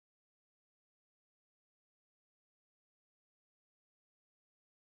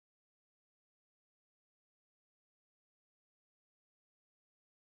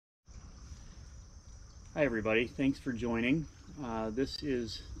Hi everybody, thanks for joining. This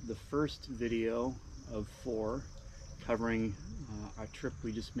is the first video of 4 covering our trip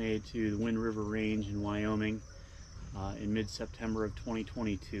we just made to the Wind River Range in Wyoming in mid-September of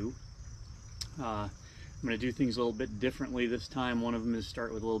 2022. I'm going to do things a little bit differently this time. One of them is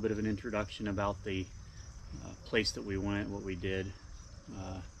start with a little bit of an introduction about the place that we went, what we did,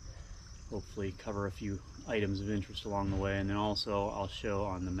 hopefully cover a few items of interest along the way, and then also I'll show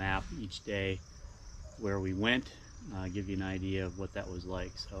on the map each day where we went, give you an idea of what that was like.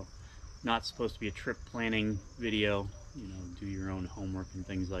 So not supposed to be a trip planning video, you know, do your own homework and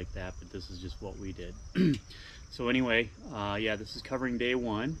things like that, but this is just what we did. So anyway, yeah, this is covering day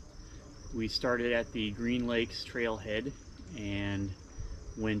 1. We started at the Green Lakes trailhead and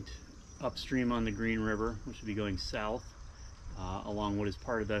went upstream on the Green River, which would be going south along what is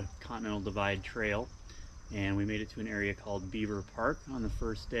part of the Continental Divide Trail, and we made it to an area called Beaver Park on the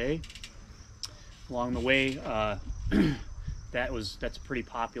first day. Along the way, that's a pretty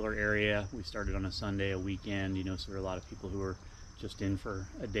popular area. We started on a Sunday, a weekend, you know, so there were a lot of people who were just in for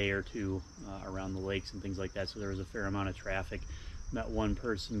a day or two around the lakes and things like that, so there was a fair amount of traffic. Met one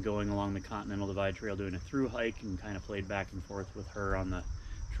person going along the Continental Divide Trail doing a through hike and kind of played back and forth with her on the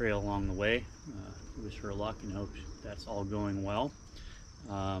trail along the way. Wish her luck and hope that's all going well.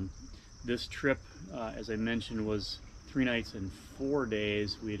 This trip, as I mentioned, was 3 nights and 4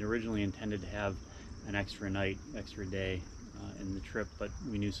 days. We had originally intended to have an extra night, extra day in the trip, but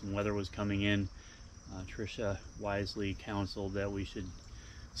we knew some weather was coming in. Tricia wisely counseled that we should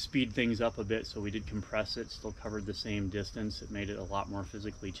speed things up a bit, so we did compress it, still covered the same distance. It made it a lot more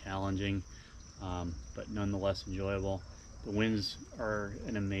physically challenging, but nonetheless enjoyable. The winds are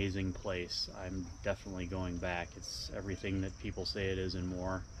an amazing place. I'm definitely going back. It's everything that people say it is and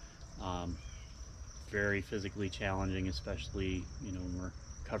more. Very physically challenging, especially, you know, when we're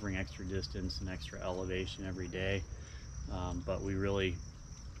covering extra distance and extra elevation every day. But we really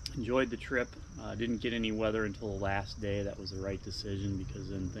enjoyed the trip. Didn't get any weather until the last day. That was the right decision because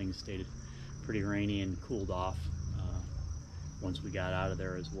then things stayed pretty rainy and cooled off once we got out of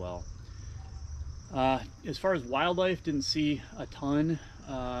there as well. As far as wildlife, didn't see a ton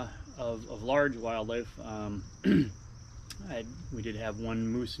of large wildlife. We did have one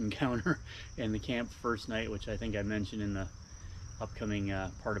moose encounter in the camp first night, which I think I mentioned in the upcoming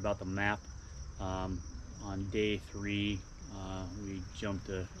part about the map. On day 3, we jumped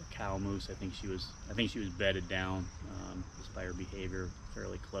a cow moose. I think she was bedded down just by her behavior,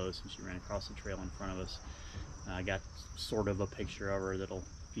 fairly close, and she ran across the trail in front of us. I got sort of a picture of her that'll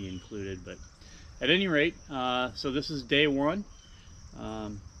be included, but at any rate, so this is day 1.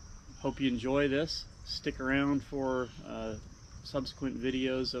 Hope you enjoy this. Stick around for subsequent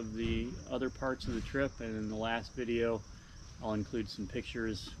videos of the other parts of the trip, and in the last video I'll include some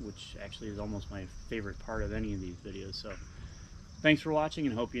pictures, which actually is almost my favorite part of any of these videos. So thanks for watching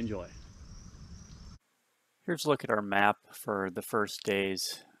and hope you enjoy. Here's a look at our map for the first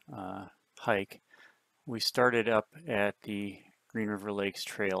day's hike. We started up at the Green River Lakes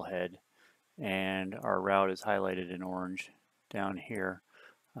trailhead, and our route is highlighted in orange down here.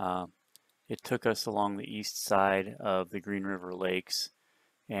 It took us along the east side of the Green River Lakes,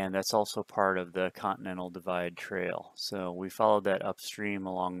 and that's also part of the Continental Divide Trail. So we followed that upstream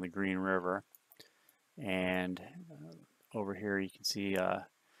along the Green River, and over here you can see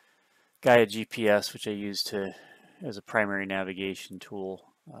Gaia GPS, which I use as a primary navigation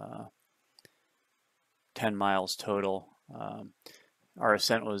tool. 10 miles total. Our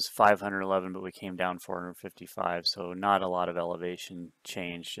ascent was 511, but we came down 455, so not a lot of elevation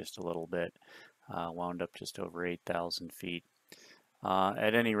change, just a little bit. Wound up just over 8,000 feet.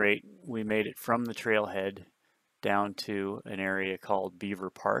 At any rate, we made it from the trailhead down to an area called Beaver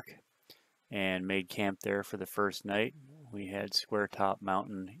Park and made camp there for the first night. We had Square Top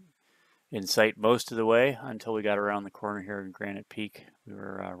Mountain in sight most of the way until we got around the corner here in Granite Peak. We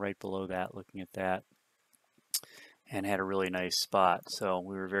were right below that, looking at that, and had a really nice spot, so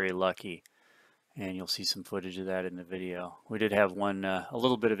we were very lucky, and you'll see some footage of that in the video. We did have a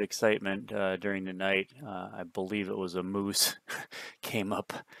little bit of excitement during the night. I believe it was a moose came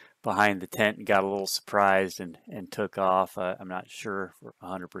up behind the tent and got a little surprised and took off. I'm not sure for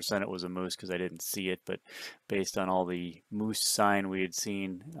 100% it was a moose because I didn't see it, but based on all the moose sign we had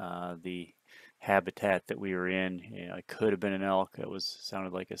seen, the habitat that we were in, you know, it could have been an elk. It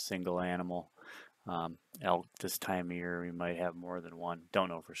sounded like a single animal. Elk this time of year, we might have more than one. Don't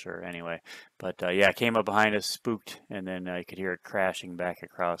know for sure anyway. But yeah, it came up behind us, spooked, and then I could hear it crashing back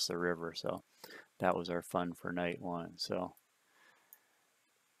across the river. So that was our fun for night 1. So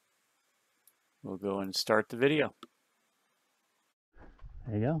we'll go and start the video.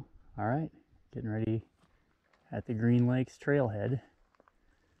 There you go. All right, getting ready at the Green Lakes trailhead.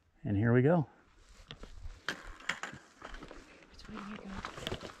 And here we go. Which way do you go?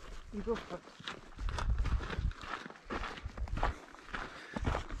 You go first.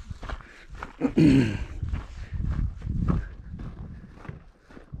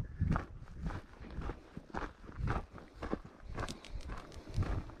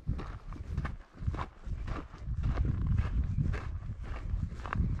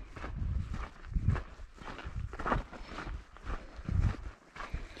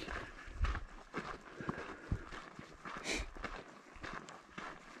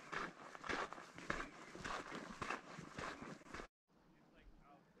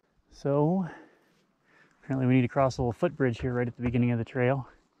 So apparently we need to cross a little footbridge here right at the beginning of the trail,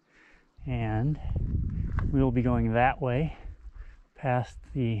 and we will be going that way past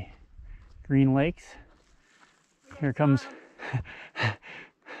the Green Lakes. Here comes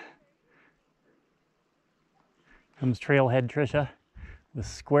Trailhead Trisha with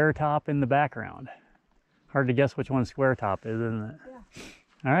Square Top in the background. Hard to guess which one Square Top is, isn't it?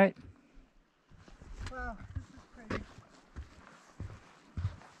 Yeah. All right. Wow, this is pretty.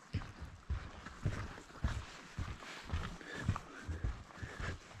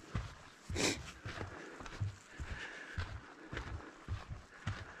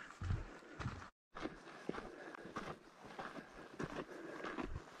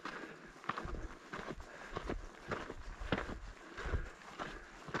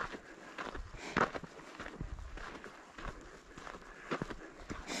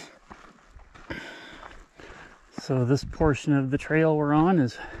 So this portion of the trail we're on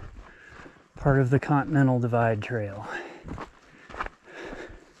is part of the Continental Divide Trail.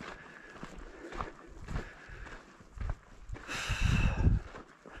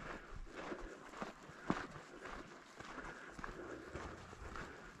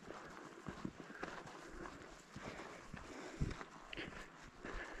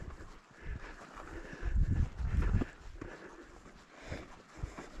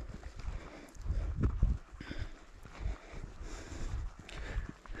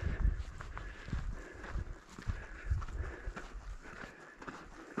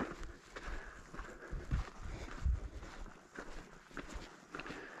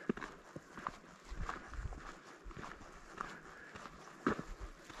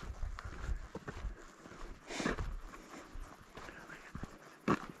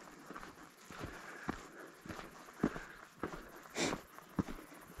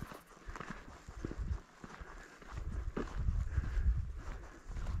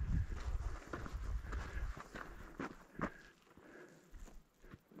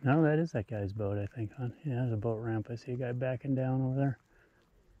 No, that is that guy's boat, I think, huh? Yeah, there's a boat ramp. I see a guy backing down over there.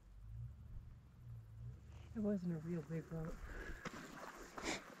 It wasn't a real big boat.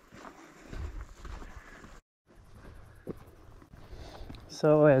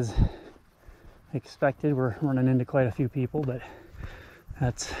 So as expected, we're running into quite a few people, but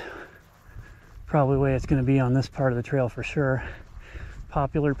that's probably the way it's going to be on this part of the trail for sure.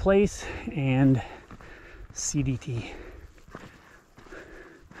 Popular place and CDT.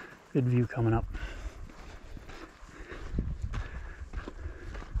 Good view coming up.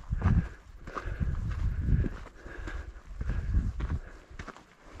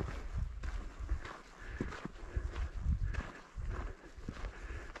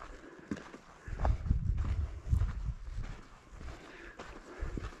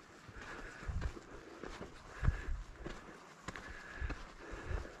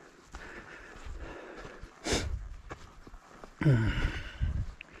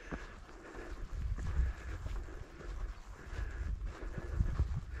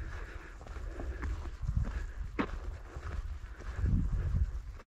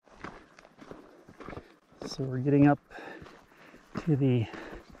 So we're getting up to the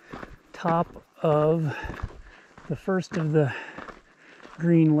top of the first of the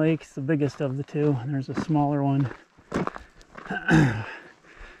Green Lakes, the biggest of the two. And there's a smaller one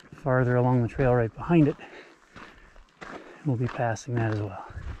farther along the trail right behind it. We'll be passing that as well.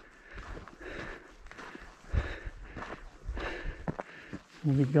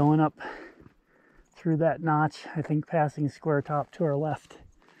 We'll be going up through that notch, I think passing Square Top to our left.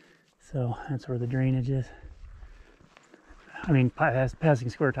 So that's where the drainage is. I mean, passing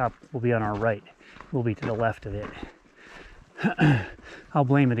Square Top will be on our right. We'll be to the left of it. I'll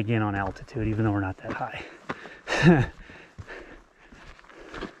blame it again on altitude, even though we're not that high.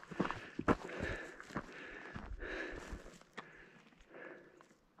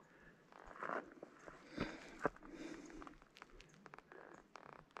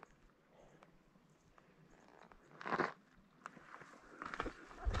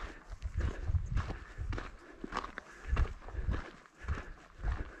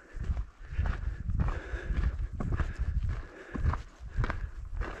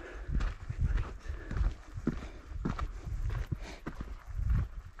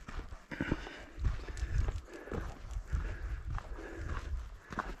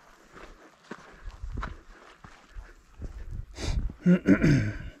 It's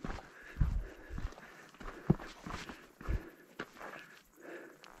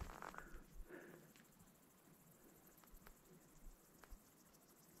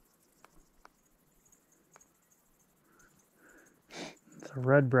a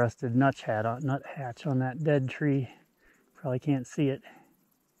red-breasted nuthatch on that dead tree. Probably can't see it,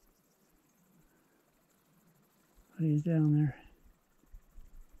 but he's down there.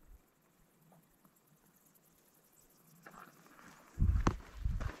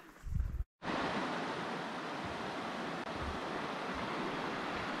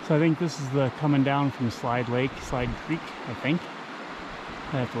 So I think this is the coming down from Slide Creek, I think.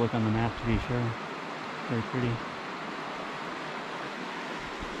 I have to look on the map to be sure. Very pretty.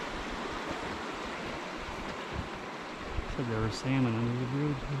 Said there were salmon under the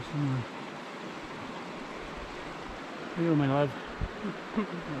bridge here somewhere. Here you go, my love.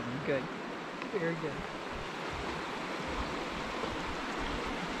 Good. Very good.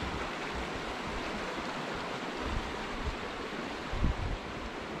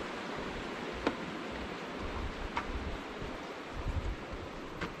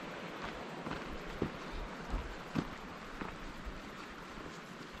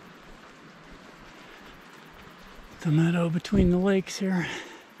 The meadow between the lakes here.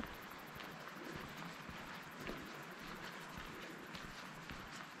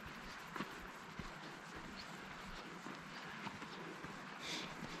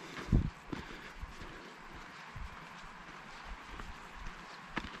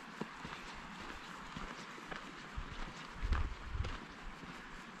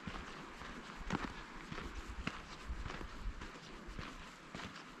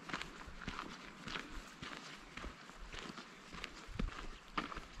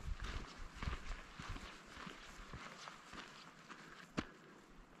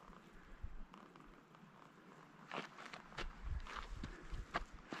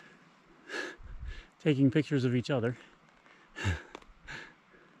 Taking pictures of each other.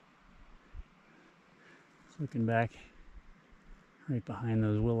 Looking back, right behind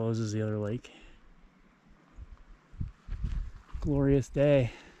those willows is the other lake. Glorious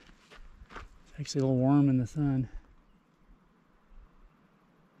day. It's actually a little warm in the sun.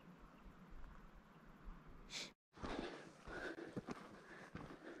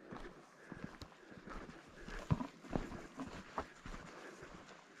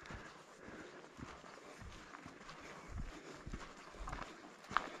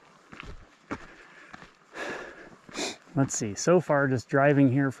 Let's see, so far just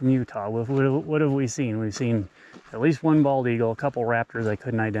driving here from Utah, what have we seen? We've seen at least one bald eagle, a couple raptors I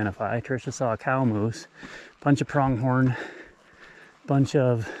couldn't identify. Tricia saw a cow moose, a bunch of pronghorn, a bunch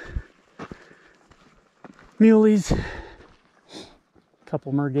of muleys, a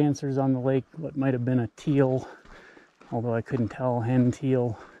couple mergansers on the lake, what might have been a teal, although I couldn't tell, hen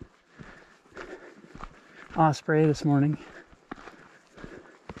teal. Osprey this morning.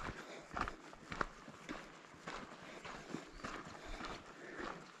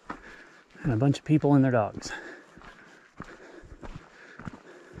 And a bunch of people and their dogs.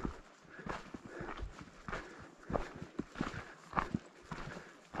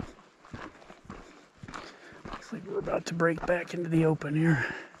 Looks like we're about to break back into the open here.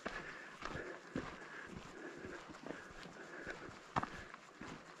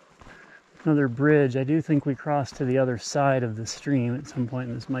 Another bridge. I do think we crossed to the other side of the stream at some point,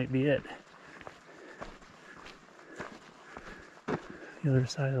 and this might be it. The other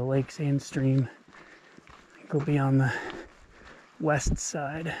side of the lakes and stream. I think we'll be on the west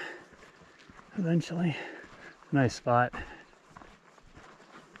side eventually. Nice spot.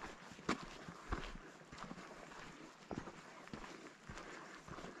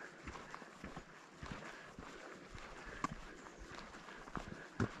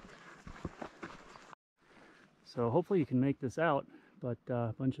 So hopefully you can make this out, but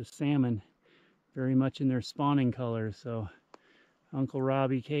a bunch of salmon very much in their spawning colors. So Uncle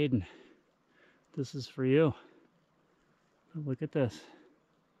Robbie, Caden, this is for you. Look at this.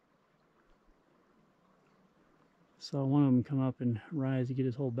 Saw one of them come up and rise to get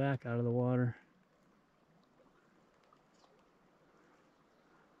his whole back out of the water.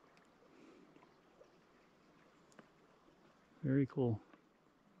 Very cool.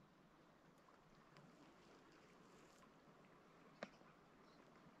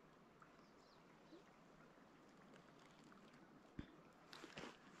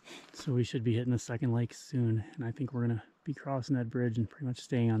 So we should be hitting the second lake soon, and I think we're gonna be crossing that bridge and pretty much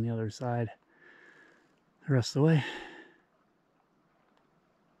staying on the other side the rest of the way.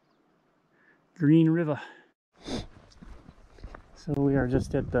 Green River. So we are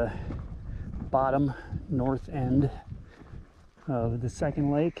just at the bottom north end of the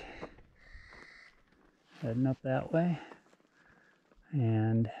second lake, heading up that way,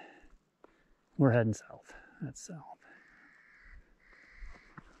 and we're heading south. That's south.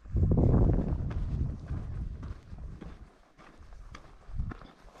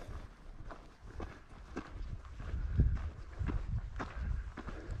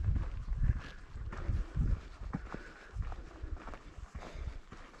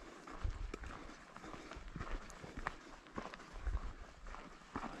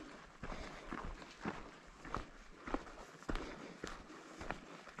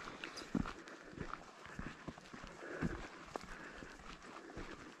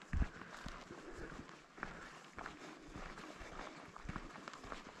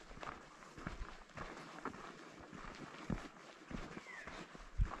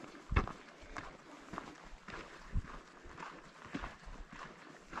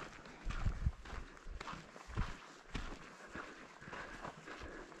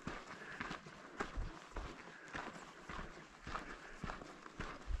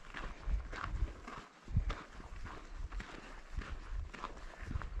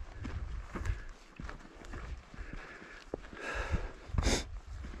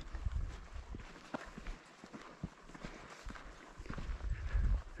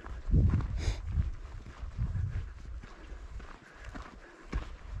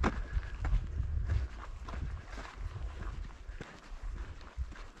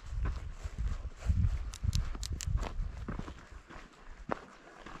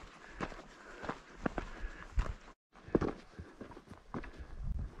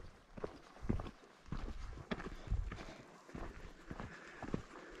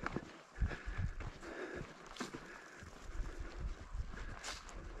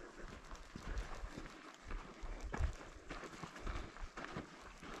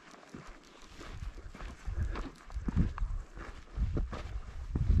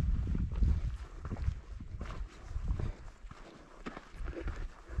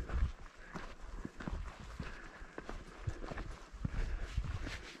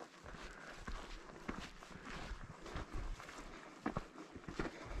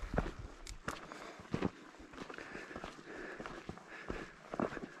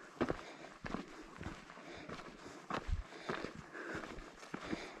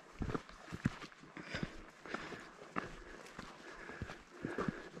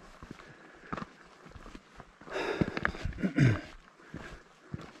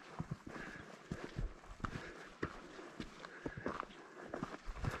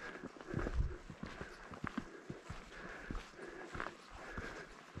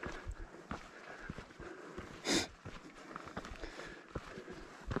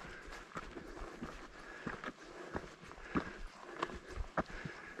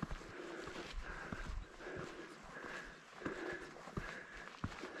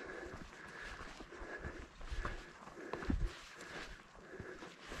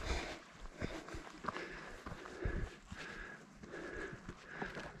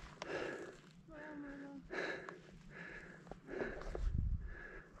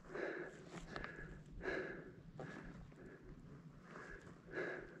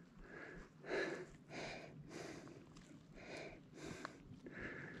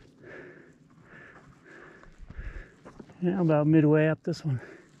 Yeah, about midway up this one.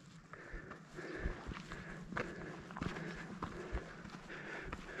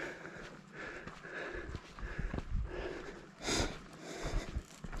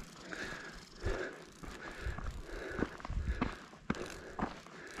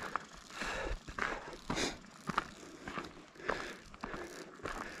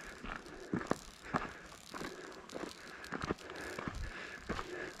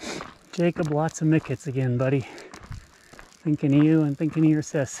 Jacob, lots of mickets again, buddy. Thinking of you and thinking of your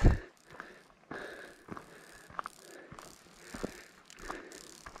sis.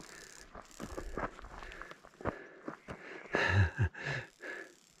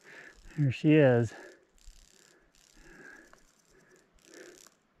 Here she is.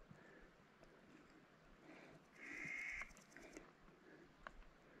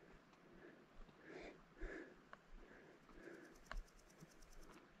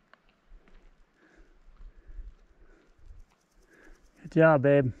 Good job,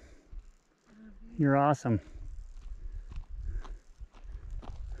 babe. You're awesome.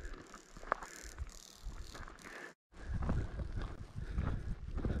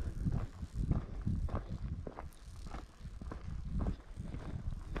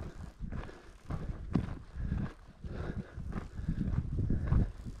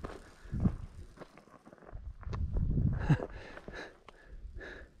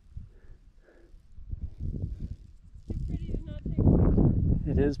 Too pretty to not take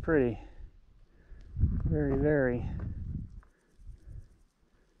is pretty. Very, very.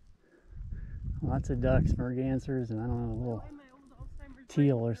 Lots of ducks, mergansers, and I don't know, a little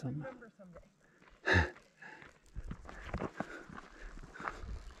teal or something.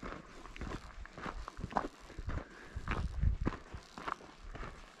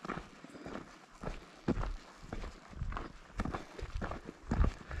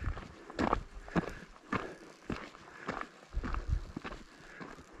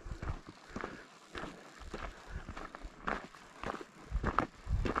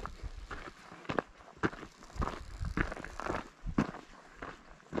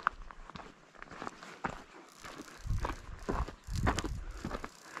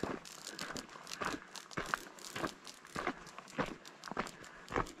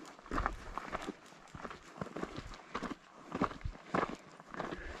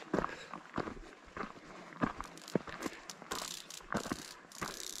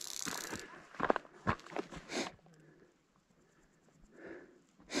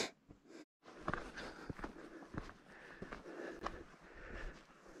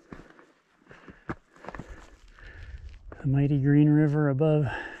 The mighty Green River above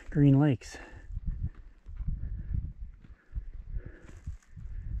Green Lakes.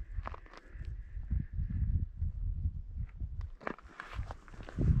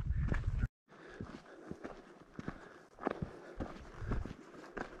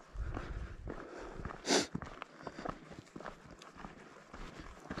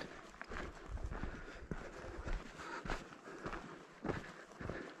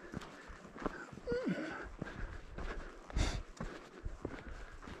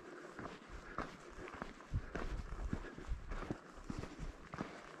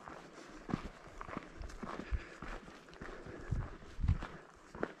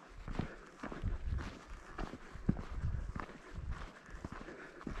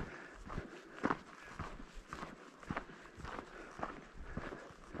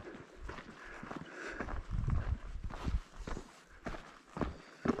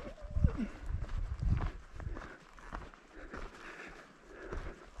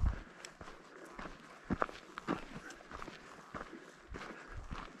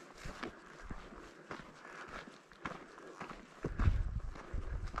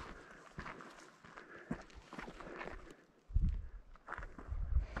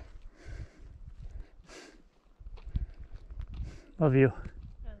 Love you.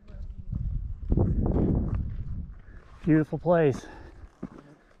 Beautiful place.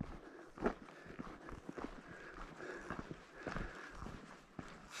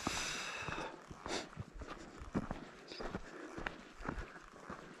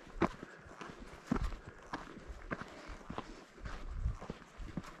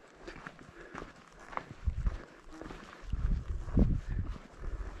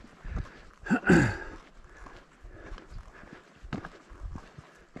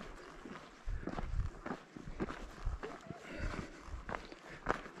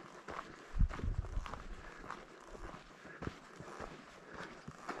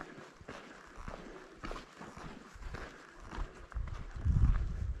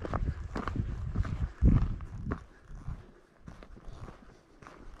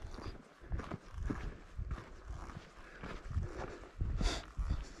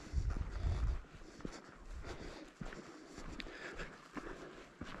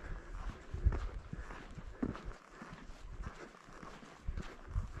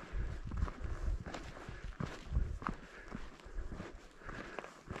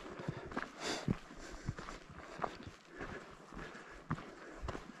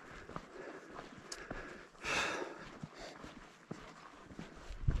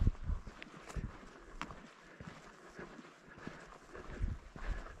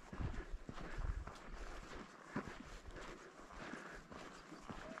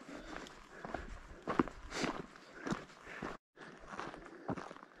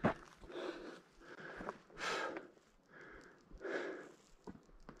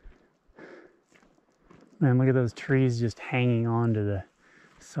 Man, look at those trees just hanging on to the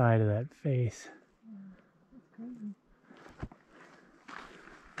side of that face. That's crazy.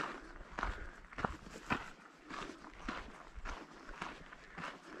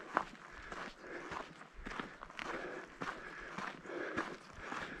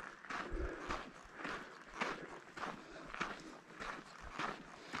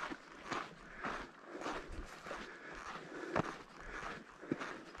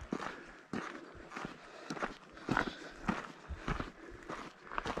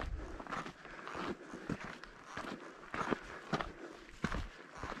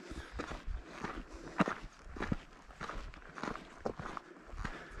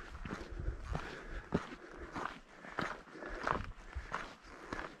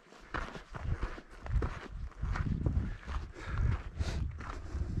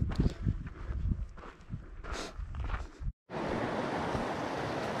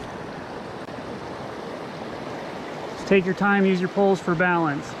 Take your time, use your poles for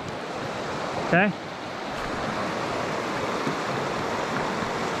balance. Okay?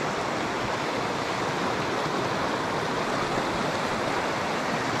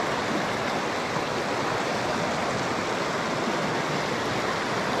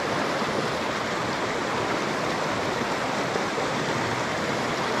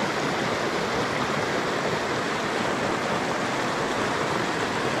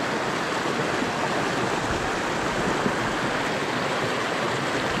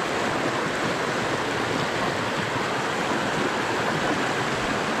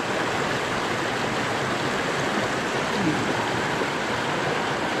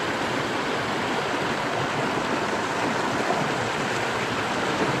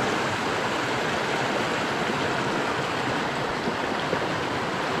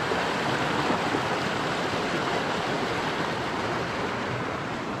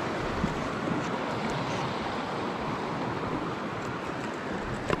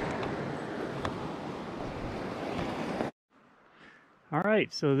 All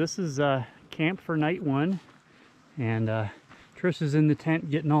right, so this is camp for night one, and Trish is in the tent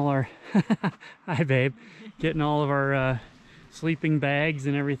getting all our hi babe, getting all of our sleeping bags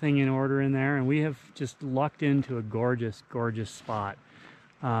and everything in order in there, and we have just lucked into a gorgeous spot.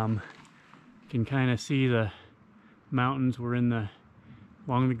 You can kind of see the mountains. We're in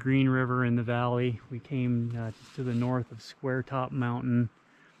along the Green River in the valley. We came just to the north of Square Top Mountain,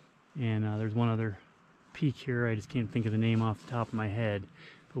 and there's one other peak here. I just can't think of the name off the top of my head,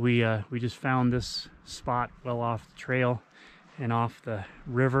 but we just found this spot well off the trail and off the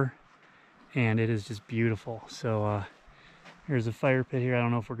river, and it is just beautiful. So there's a fire pit here. I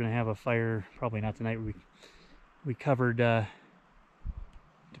don't know if we're gonna have a fire, probably not tonight. We covered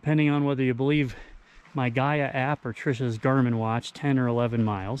depending on whether you believe my Gaia app or Trisha's Garmin watch, 10 or 11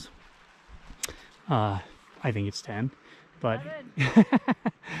 miles. I think it's 10, but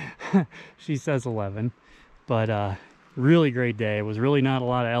she says 11. But really great day. It was really not a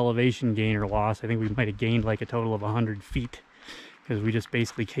lot of elevation gain or loss. I think we might have gained like a total of 100 feet, because we just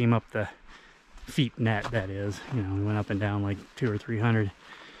basically came up the feet net, that is. You know, we went up and down like 200 or 300.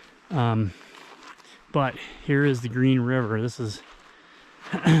 But here is the Green River. This is,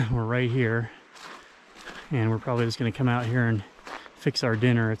 we're right here. And we're probably just gonna come out here and fix our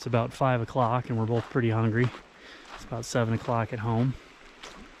dinner. It's about 5 o'clock and we're both pretty hungry. It's about 7 o'clock at home.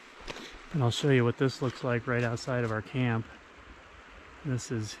 And I'll show you what this looks like right outside of our camp.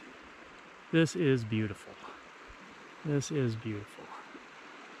 This is beautiful. This is beautiful.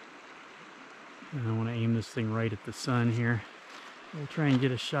 And I want to aim this thing right at the sun here. We'll try and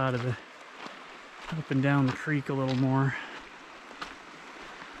get a shot of the up and down the creek a little more.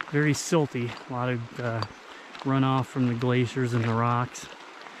 Very silty. A lot of runoff from the glaciers and the rocks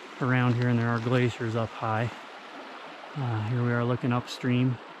around here, and there are glaciers up high. Here we are looking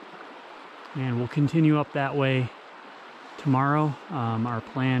upstream, and we'll continue up that way tomorrow. Our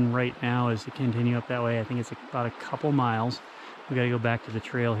plan right now is to continue up that way. I think it's about a couple miles. We got to go back to the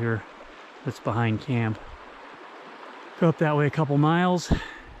trail here that's behind camp. Go up that way a couple miles,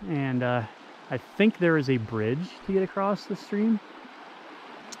 and I think there is a bridge to get across the stream.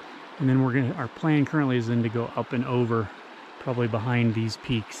 And then our plan currently is then to go up and over, probably behind these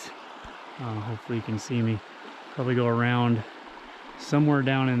peaks. Hopefully you can see me. Probably go around somewhere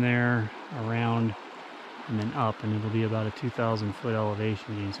down in there, around, and then up, and it'll be about a 2,000 foot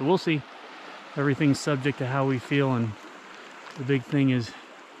elevation gain. So we'll see. Everything's subject to how we feel, and the big thing is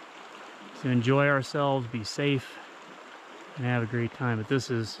to enjoy ourselves, be safe, and have a great time. But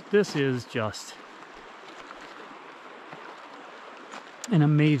this is just an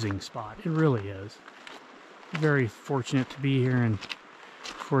amazing spot. It really is. Very fortunate to be here, and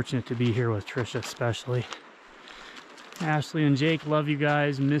fortunate to be here with Trisha especially. Ashley and Jake, love you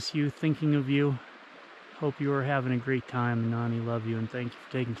guys, miss you, thinking of you. Hope you are having a great time, and Nani, love you, and thank you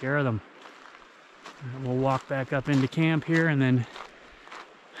for taking care of them. We'll walk back up into camp here, and then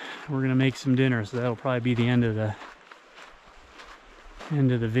we're gonna make some dinner, so that'll probably be the end of the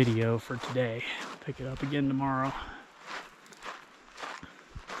video for today. Pick it up again tomorrow.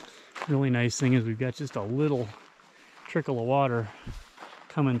 Really nice thing is we've got just a little trickle of water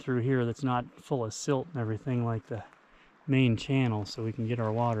coming through here that's not full of silt and everything like the main channel, so we can get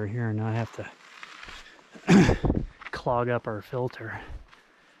our water here and not have to clog up our filter.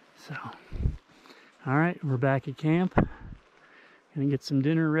 So, all right, we're back at camp. Gonna get some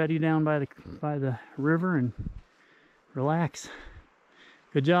dinner ready down by the river and relax.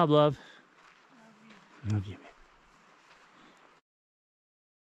 Good job, love. Love you.